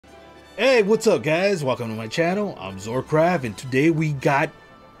Hey, what's up guys? Welcome to my channel. I'm Zurcraft and today we got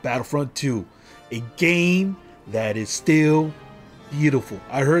Battlefront 2, a game that is still beautiful.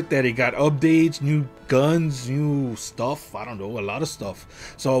 I heard that it got updates, new guns, new stuff, I don't know, a lot of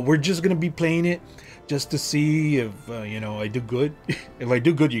stuff. So we're just gonna be playing it just to see if you know, I do good. If I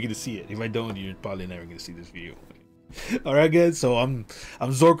do good, you're gonna see it. If I don't, you're probably never gonna see this video. Alright guys, so I'm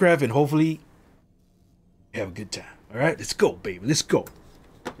Zurcraft and hopefully you have a good time. Alright, let's go baby, let's go.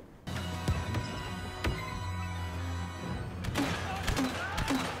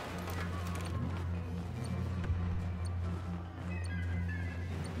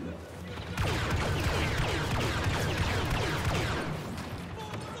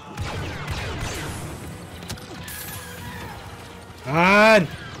 On!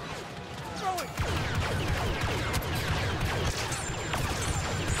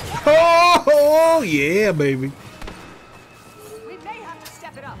 Oh yeah, baby. We may have to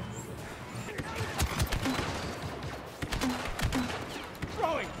step it up.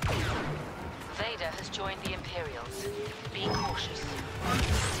 Throwing. Vader has joined the Imperials. Be cautious.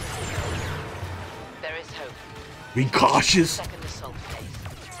 There is hope. Be cautious. Second assault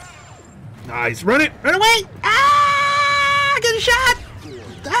phase. Nice. Run it! Run away! Ah! Get a shot!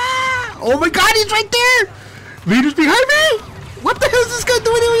 Ah! Oh my god, he's right there! Vader's behind me! What the hell is this guy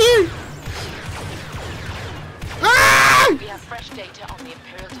doing over here? Ah! We have fresh data on the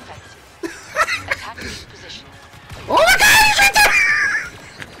Imperial defenses. Attack this position. Oh my god, he's right there!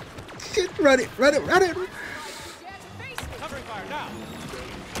 Shit, run it, run it, run it! Covering fire now.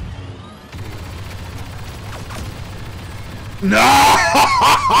 No!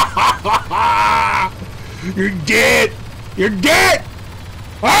 You're dead! You're dead!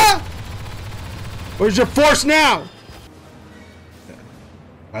 Huh? Where's your force now?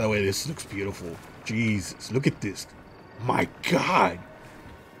 By the way, this looks beautiful. Jesus, look at this. My god.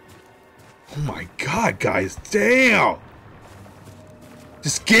 Oh my god, guys. Damn.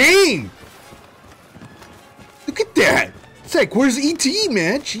 This game. Look at that. It's like, where's ET,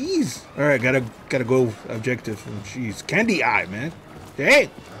 man? Jeez. All right, gotta go objective. Jeez, Candy Eye, man. Hey,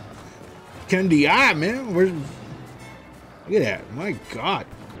 Candy Eye, man. Where's? Look at that. My God.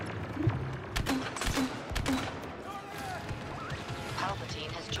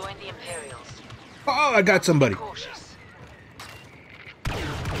 Palpatine has joined the Imperials. Oh, I got somebody. Cautious.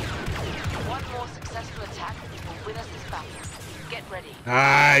 One more successful attack will win us this battle. Get ready.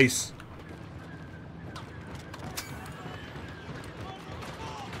 Nice.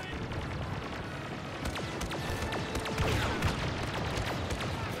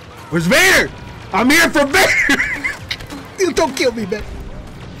 Where's Vader? I'm here for Vader. You don't kill me, man.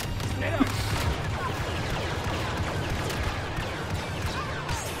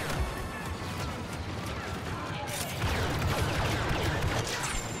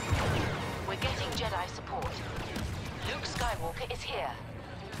 We're getting Jedi support. Luke Skywalker is here.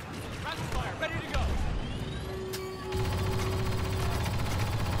 Rapid fire, ready to go.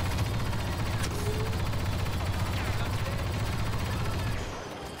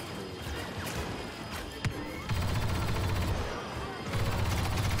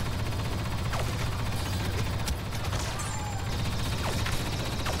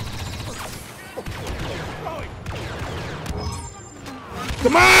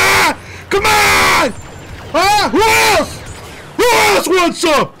 Come on! Come on! Huh? Who else? Who else wants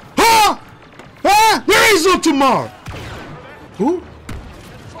some? Huh? Huh? There is no tomorrow. Who?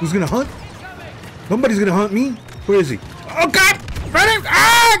 Who's gonna hunt? Nobody's gonna hunt me. Where is he? Oh God! Run him!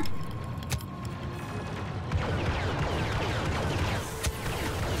 Ah!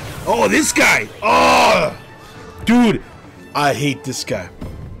 Oh, this guy! Oh, dude, I hate this guy.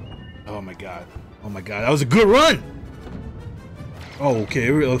 Oh my God! Oh my God! That was a good run. Oh, okay.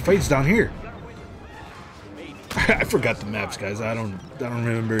 The fight's down here. I forgot the maps, guys. I don't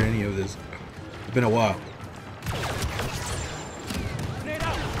remember any of this. It's been a while.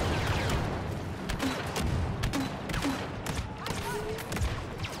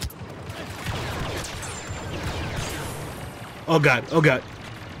 Oh God! Oh God!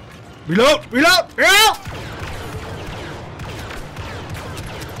 Reload! Reload! Reload!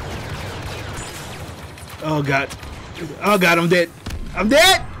 Oh God! Oh God! I'm dead! I'm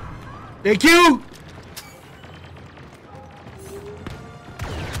dead! Thank you!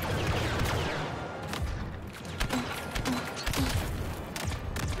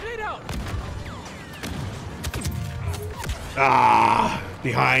 Ah!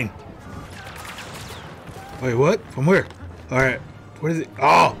 Behind. Wait, what? From where? Alright. Where is it?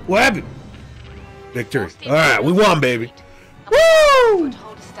 Oh! What happened? Victory. Alright, we won, baby. Woo!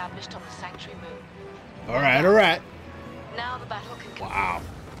 Foothold established on the Sanctuary Moon. Alright, alright. Now the battle can continue. Wow.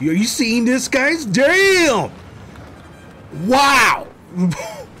 Are you seeing this, guys? Damn! Wow!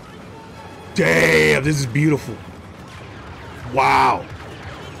 Damn, this is beautiful. Wow.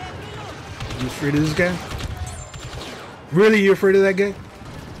 You afraid of this guy? Really, you afraid of that guy?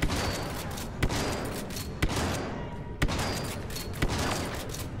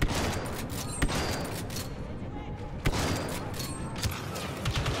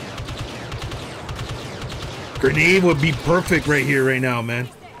 Grenade would be perfect right here, right now, man.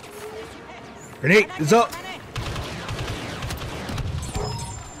 Grenade is up.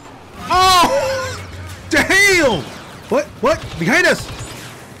 Oh! Damn! What? What? Behind us!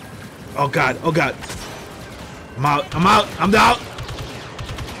 Oh God! Oh God! I'm out! I'm out! I'm out!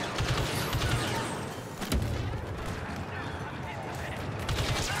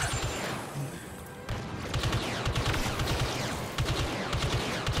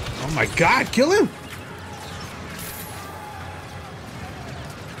 Oh my God! Kill him!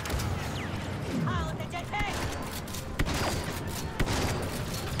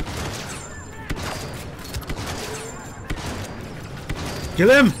 Kill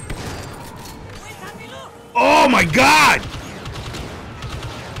him! Oh my God!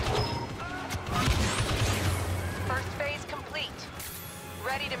 First phase complete.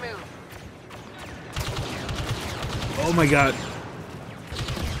 Ready to move. Oh my God!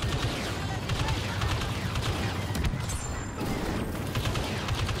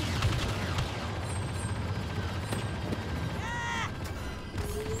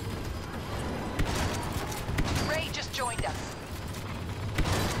 Ray just joined us.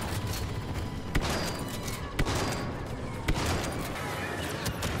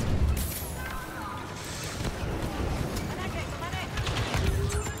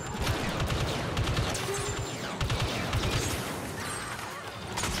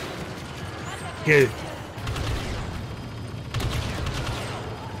 Get it.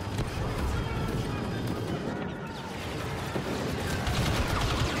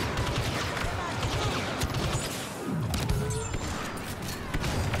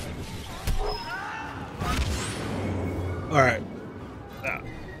 All right.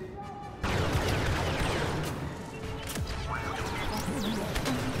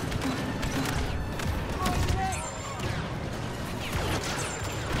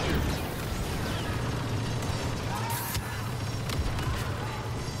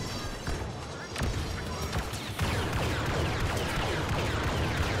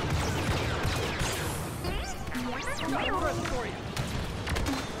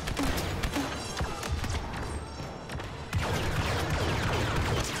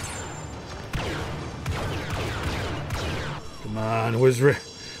 Come on, where's Vader?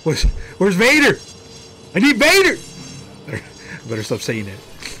 I need Vader! Better stop saying that.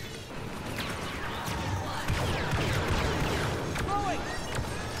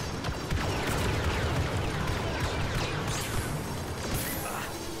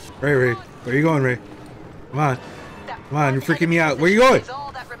 Ray, where you going, Ray? Come on. Come on, you're freaking me out. Where you going?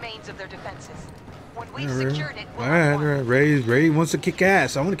 All that remains of their defenses. When All we've right, secured it, all right. Ray wants to kick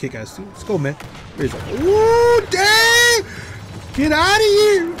ass. I want to kick ass too. Let's go, man. Ray's like, ooh, dang! Get out of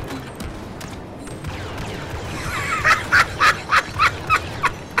here!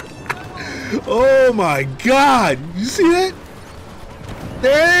 Oh my God! You see that?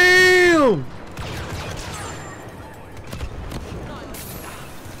 Damn!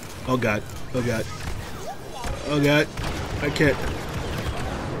 Oh God! Oh God! Oh God! I can't.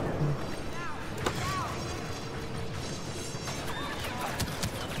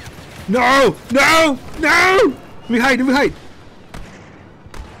 No! No! No! Let me hide! Let me hide!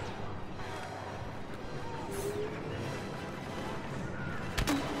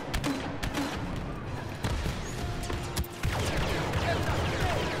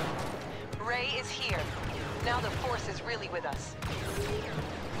 Ray is here. Now the Force is really with us.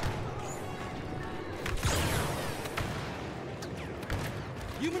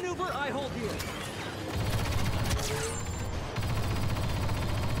 You maneuver, I hold here.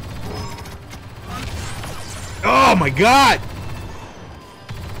 Oh my God!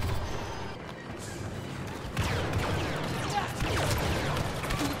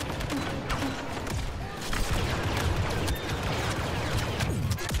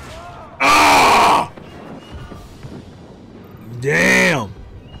 Ah! Damn! All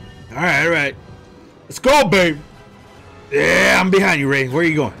right, all right. Let's go, baby. Yeah, I'm behind you, Ray. Where are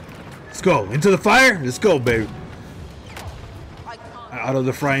you going? Let's go into the fire. Let's go, baby. Out of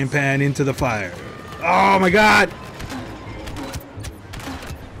the frying pan into the fire. Oh my God! They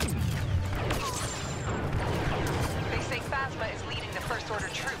say Phasma is leading the First Order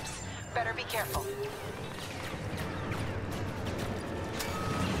troops. Better be careful.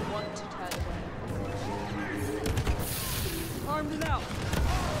 out.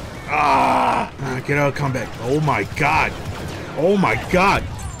 Get out of combat. Oh my god. Oh my god.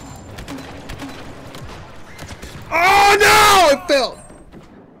 Oh no! It fell.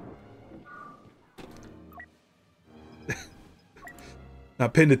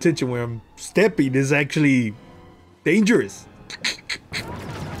 Not paying attention where I'm stepping is actually dangerous.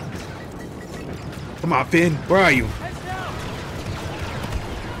 Come on, Finn. Where are you? Heads down.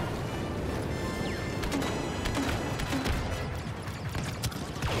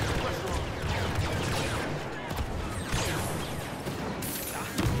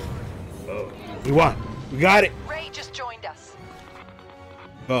 We won. We got it. Ray just joined us.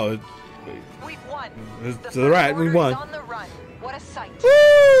 Oh, We've won. it's alright. We Order is won. on the run. What a sight.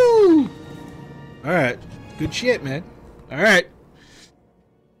 Woo! Alright. Good shit, man. Alright.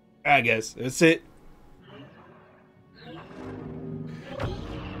 I guess. That's it.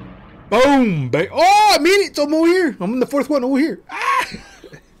 Boom! Oh, I made it! I'm over here. I'm in the fourth one over here. Ah!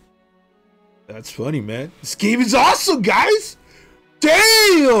 That's funny, man. This game is awesome, guys!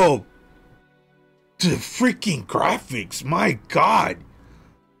 Damn! The freaking graphics. My god.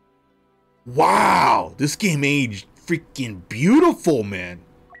 Wow. This game aged freaking beautiful, man.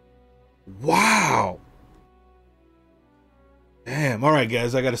 Wow. Damn. All right,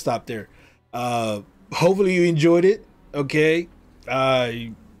 guys. I got to stop there. Hopefully you enjoyed it. Okay.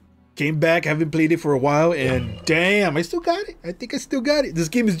 Came back. Haven't played it for a while. And damn, I still got it. I think I still got it. This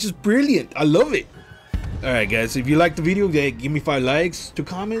game is just brilliant. I love it. All right, guys. If you liked the video, give me 5 likes, 2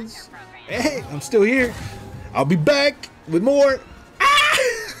 comments. Hey, I'm still here. I'll be back with more.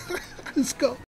 Let's go.